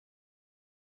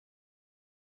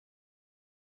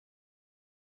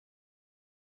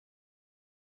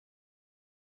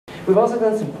We've also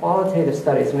done some qualitative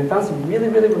studies, and we found some really,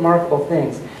 really remarkable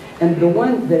things. And the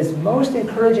one that is most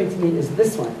encouraging to me is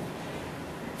this one.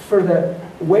 For the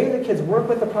way the kids work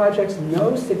with the projects,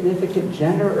 no significant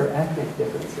gender or ethnic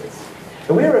differences.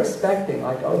 And we were expecting,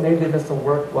 like, oh, maybe this will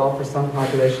work well for some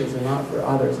populations and not for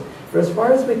others. But as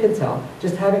far as we can tell,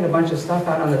 just having a bunch of stuff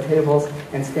out on the tables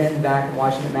and standing back and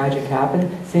watching the magic happen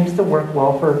seems to work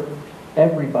well for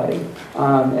everybody.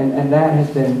 And that has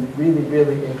been really,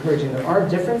 really encouraging. There are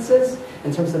differences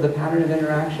in terms of the pattern of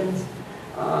interactions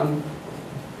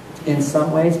in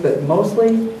some ways, but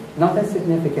mostly nothing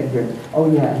significant here. Oh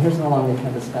yeah, here's how long they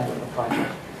tend to spend with the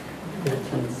project.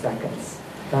 15 seconds.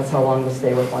 That's how long they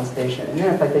stay with one station. And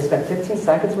then if like they spent 15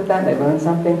 seconds with that and they learned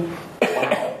something,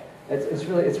 wow. It's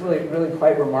really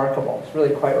quite remarkable. It's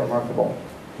really quite remarkable.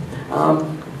 I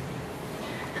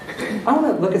want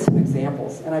to look at some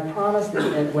examples, and I promised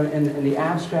in the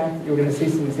abstract you were going to see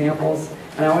some examples,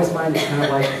 and I always find it kind of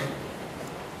like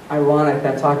ironic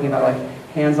that talking about like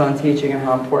hands-on teaching and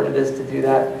how important it is to do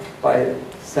that by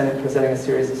presenting a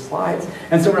series of slides.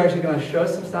 And so we're actually going to show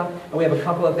some stuff, and we have a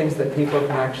couple of things that people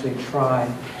can actually try.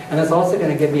 And that's also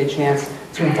going to give me a chance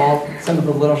to involve some of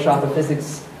the Little Shop of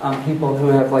Physics people who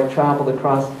have like traveled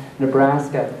across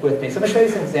Nebraska with me. So I'm going to show you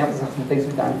some examples of some things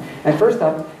we've done. And first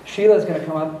up, Sheila's going to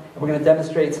come up, and we're going to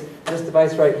demonstrate this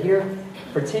device right here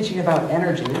for teaching about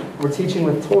energy. We're teaching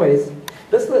with toys.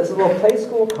 This is a little play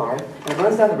school car, and it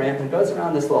runs down the ramp and goes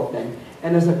around this little thing.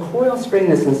 And there's a coil spring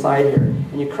that's inside here,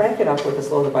 and you crank it up with this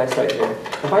little device right here.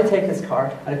 If I take this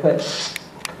car and I put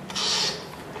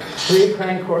 3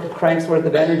 cranks worth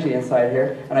of energy inside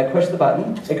here, and I push the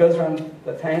button, it goes around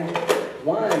the tank.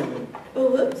 1. Oh,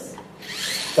 whoops.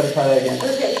 Better try that again.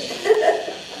 Okay.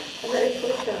 I better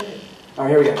click on it. All right,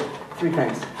 here we go. 3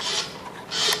 cranks.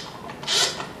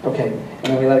 Okay, and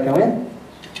then we let it go in.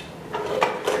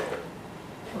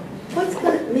 What's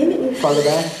going to mimic me? Farther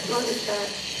back. Longer back.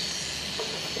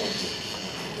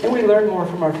 And we learn more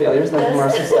from our failures than from our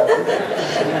successes.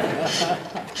 I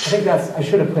think I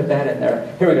should have put that in there.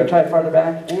 Here we go, try it farther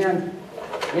back, and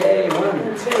yay,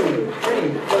 1, 2, 3,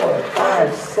 4,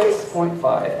 5,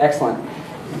 6.5. Excellent.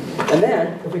 And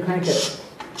then, if we crank it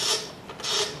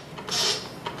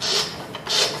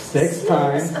 6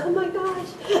 times, Oh my gosh.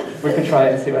 we can try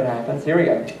it and see what happens. Here we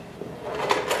go. 2,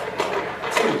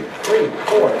 3,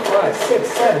 4, 5, 6,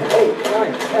 7, 8,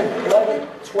 9, 10, 11,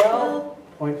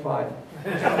 12.5.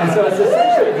 And so it's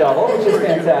essentially double, which is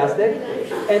fantastic.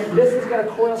 And this has got a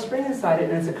coil spring inside it,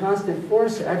 and it's a constant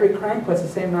force. So every crank puts the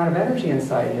same amount of energy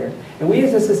inside here. And we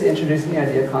use this as introducing the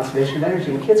idea of conservation of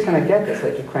energy. And kids kind of get this,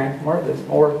 like you crank more, there's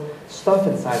more stuff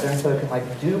inside there, and so it can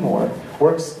like do more.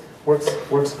 Works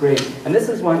great. And this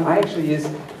is one I actually use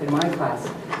in my class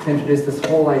to introduce this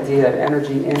whole idea of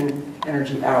energy in,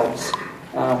 energy out.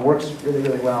 Works really,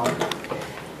 really well.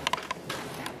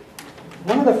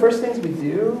 One of the first things we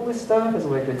do with stuff is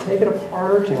like we take it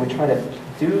apart and we try to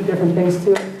do different things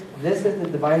to it. This is the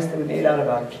device that we made out of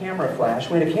a camera flash.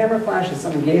 We had a camera flash that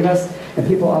someone gave us, and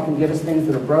people often give us things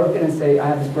that are broken and say, I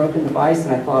have this broken device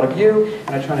and I thought of you,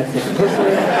 and I try to take it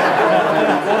personally.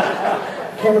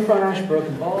 Camera flash,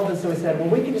 broken bulb, and so we said, well,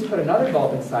 we can just put another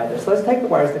bulb inside there. So let's take the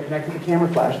wires that connect to the camera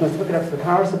flash, and let's hook it up to the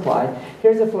power supply.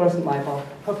 Here's a fluorescent light bulb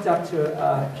hooked up to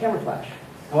a camera flash.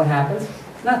 And what happens?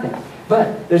 Nothing.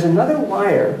 But there's another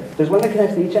wire. There's one that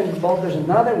connects to each end of the bulb. There's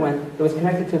another one that was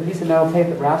connected to a piece of metal tape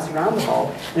that wraps around the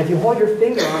bulb. And if you hold your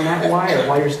finger on that wire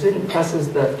while your student presses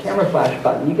the camera flash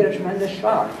button, you get a tremendous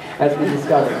shock, as we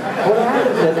discovered. What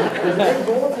happens is there's a big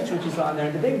voltage which is on there.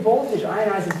 And the big voltage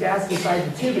ionizes gas inside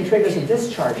the tube and triggers a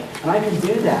discharge. And I can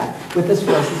do that with this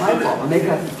fluorescent light bulb. I make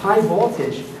a high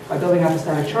voltage by building up a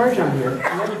static charge on here.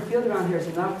 And then the field around here is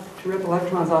enough to rip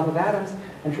electrons off of atoms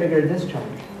and trigger a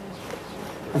discharge.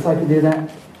 And so I can do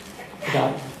that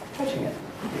without touching it.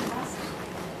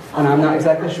 And I'm not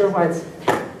exactly sure why it's doing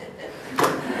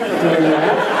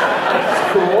that. It's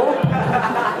cool.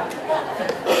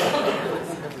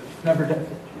 Never done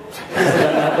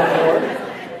that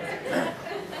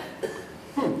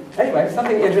before. Anyway,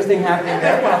 something interesting happening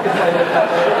there. We'll have to play with that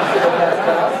later and see what that's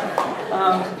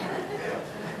about.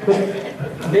 But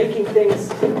making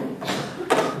things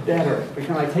better. We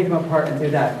kind of like take them apart and do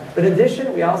that. But in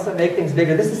addition, we also make things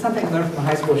bigger. This is something I learned from the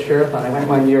high school share-a-thon. I went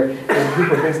one year, and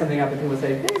people bring something up, and people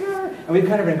say, bigger! And we've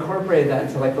kind of incorporated that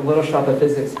into like the Little Shop of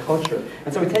Physics culture.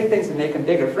 And so we take things and make them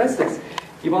bigger. For instance,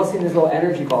 you've all seen these little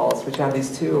energy balls, which have these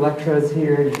 2 electrodes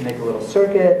here. You can make a little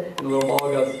circuit, and the little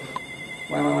ball goes,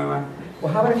 wah, wah, wah, wah.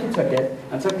 Well, how about if you took it,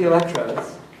 and took the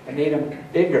electrodes, and made them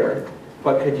bigger?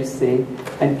 What could you see?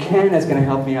 And Ken is going to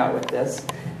help me out with this.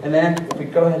 And then if we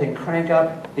go ahead and crank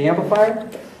up the amplifier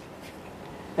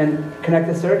and connect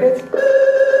the circuits,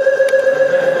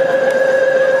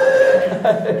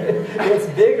 It's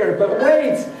bigger, but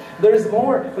wait, there's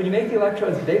more. When you make the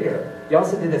electrodes bigger, you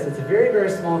also do this. It's a very, very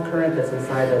small current that's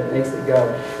inside that makes it go.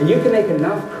 And you can make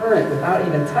enough current without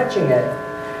even touching it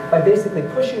by basically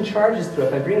pushing charges through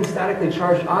it, by bringing statically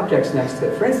charged objects next to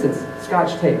it. For instance,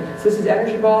 Scotch tape. So this is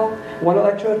energy ball, one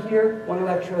electrode here, one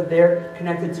electrode there,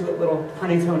 connected to a little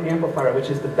honeytone amplifier, which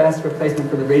is the best replacement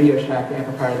for the Radio Shack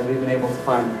amplifier that we've been able to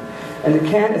find. And the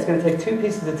Ken is going to take 2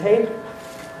 pieces of tape,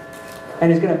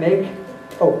 and he's going to make,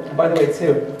 oh, by the way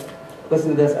too,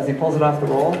 listen to this as he pulls it off the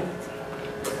roll.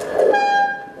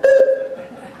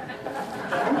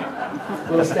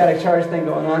 Little static charge thing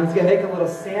going on. He's going to make a little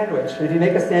sandwich. If you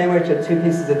make a sandwich of 2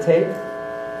 pieces of tape,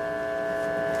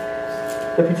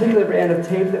 the particular brand of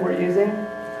tape that we're using,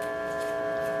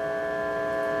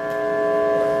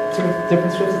 2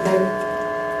 different strips of tape.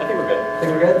 I think we're good.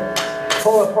 Think we're good?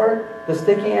 Pull apart the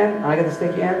sticky end. I got the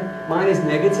sticky end. Mine is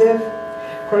negative.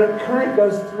 Current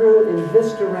goes through in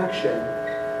this direction.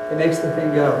 It makes the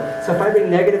thing go. So if I bring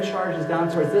negative charges down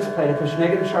towards this plate, I push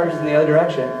negative charges in the other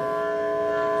direction.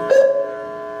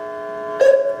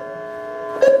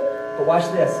 But watch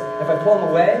this. If I pull them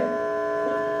away,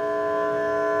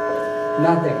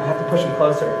 nothing. I have to push them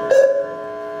closer.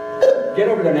 Get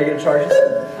over their negative charges.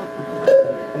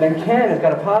 And then Ken has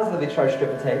got a positively charged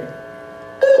strip of tape.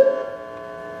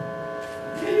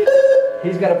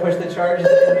 He's got to push the charges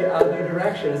in the other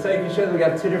direction. So you can show that we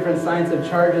got 2 different signs of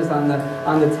charges on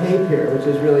the tape here, which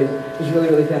is really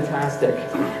fantastic.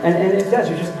 And it does.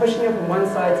 You're just pushing it from one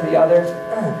side to the other.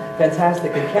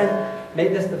 Fantastic. And Ken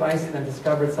made this device and then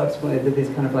discovered subsequently did these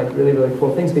kind of like really, really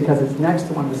cool things because it's next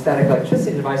to one of the static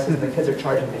electricity devices and the kids are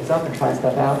charging things up and trying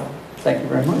stuff out. Thank you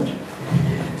very much.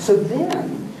 So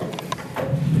then,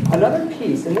 another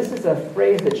piece, and this is a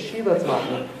phrase that Sheila taught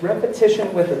me,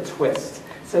 repetition with a twist.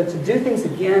 So to do things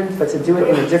again, but to do it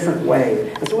in a different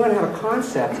way. And so we want to have a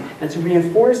concept, and to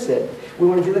reinforce it, we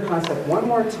want to do the concept one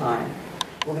more time.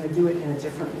 We're going to do it in a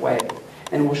different way.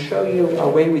 And we'll show you a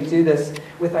way we do this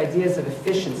with ideas of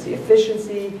efficiency.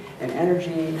 Efficiency and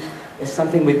energy is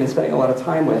something we've been spending a lot of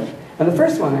time with. And the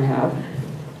first one I have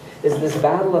is this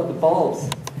battle of the bulbs.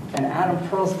 And Adam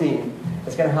Perlstein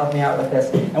is going to help me out with this.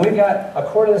 And we've got a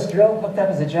cordless drill hooked up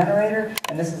as a generator.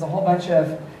 And this is a whole bunch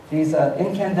of these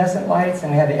incandescent lights.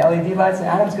 And we have the LED lights. And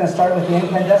Adam's going to start with the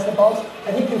incandescent bulbs.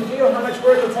 And he can feel how much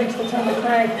work it takes to turn the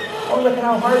crank. Oh, look at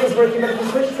how hard he's working. But if we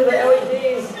switch to the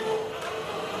LEDs,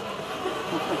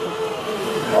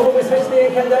 oh, we switch to the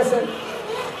incandescent.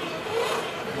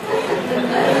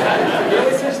 Then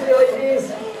we switch to the LEDs.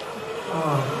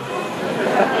 Oh.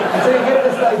 And so you get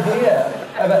this idea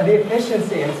about the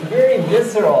efficiency, and it's very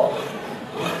visceral.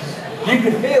 You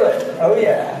can feel it. Oh,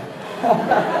 yeah.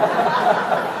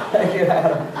 Thank you,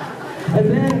 Adam. And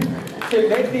then, to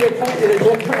make the point in a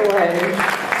different way,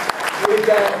 we've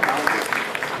got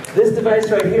this device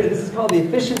right here. This is called the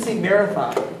Efficiency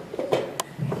Marathon.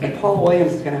 And Paul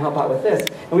Williams is going to help out with this.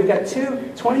 And we've got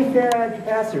 2 20 farad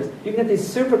capacitors. You can get these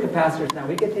super capacitors now.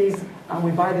 We get these,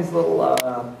 we buy these little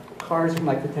cards from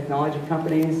like the technology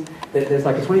companies. There's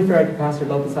like a 20 farad capacitor,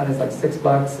 local side is like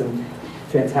 $6 and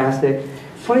fantastic.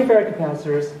 20 farad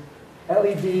capacitors,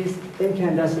 LEDs,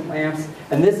 incandescent lamps.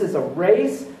 And this is a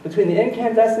race between the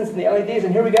incandescents and the LEDs.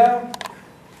 And here we go.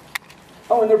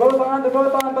 Oh, and they're both on,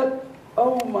 but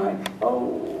oh my,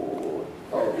 oh,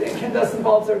 the incandescent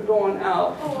bulbs are going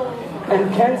out.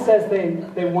 And Ken says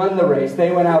they won the race.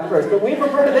 They went out first. But we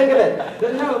prefer to think of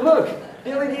it. No, look,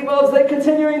 the LED bulbs, they're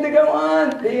continuing to go on.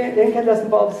 The incandescent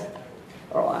bulbs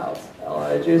are all out.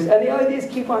 Juice. And the LEDs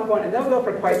keep on going. And they'll go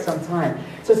for quite some time.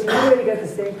 So it's another way to get the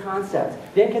same concept.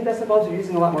 The incandescent bulbs are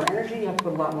using a lot more energy. You have to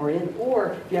put a lot more in.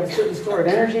 Or if you have a certain store of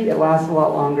energy, it lasts a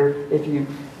lot longer if you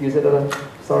use it at a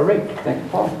slower rate. Thank you,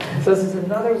 Paul. So this is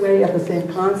another way of the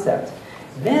same concept.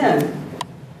 Then,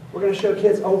 we're going to show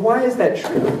kids, oh, why is that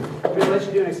true? We're going to let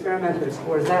you do an experiment that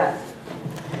explores that.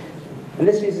 And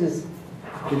this uses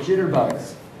the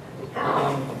jitterbugs.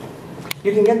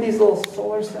 You can get these little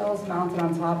solar cells mounted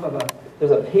on top of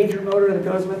there's a pager motor that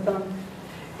goes with them.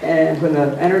 And when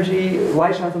the energy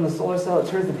light shines on the solar cell, it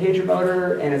turns the pager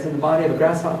motor, and it's in the body of a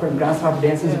grasshopper, and the grasshopper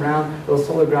dances around, those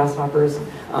solar grasshoppers,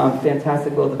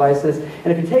 fantastic little devices.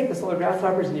 And if you take the solar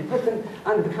grasshoppers and you put them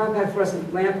under the compact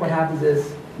fluorescent lamp, what happens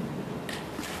is,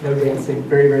 no dancing,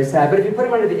 very, very sad. But if you put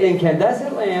them under the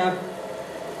incandescent lamp,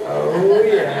 oh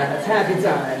yeah, it's happy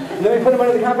time. And then we put them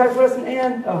under the compact fluorescent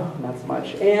and, oh, not so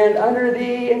much. And under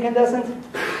the incandescent,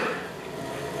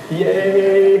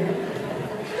 yay.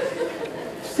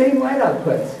 Same light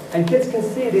outputs. And kids can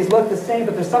see these look the same,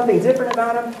 but there's something different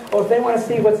about them. Or if they want to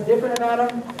see what's different about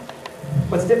them,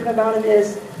 What's different about them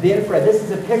is the infrared. This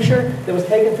is a picture that was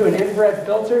taken through an infrared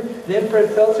filter. The infrared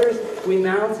filters we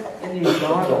mount in these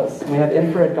goggles. We have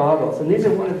infrared goggles. And these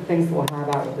are one of the things that we'll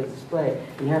have out with the display.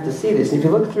 And you have to see these. If you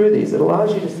look through these, it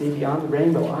allows you to see beyond the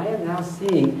rainbow. I am now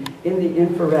seeing in the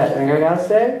infrared. And I gotta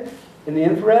say, in the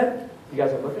infrared, you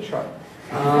guys are looking sharp.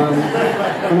 When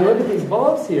I look at these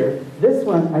bulbs here, this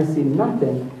one I see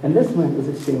nothing, and this one is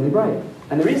extremely bright.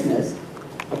 And the reason is,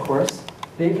 of course,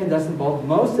 the incandescent bulb,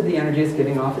 most of the energy it's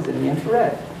giving off is in the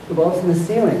infrared. The bulbs in the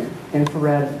ceiling,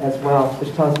 infrared as well,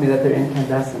 which tells me that they're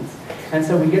incandescents. And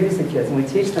so we give these to kids, and we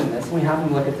teach them this, and we have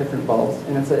them look at different bulbs.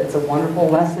 And it's a wonderful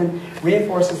lesson,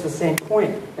 reinforces the same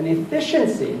point. And the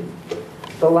efficiency,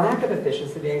 the lack of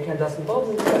efficiency of the incandescent bulbs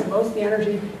is because most of the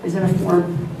energy is in a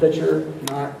form that you're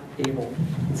not able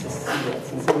to see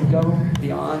it. And so we go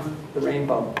beyond the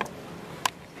rainbow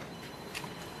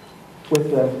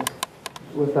with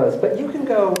those. But you can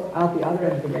go out the other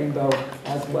end of the rainbow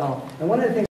as well. And one of the things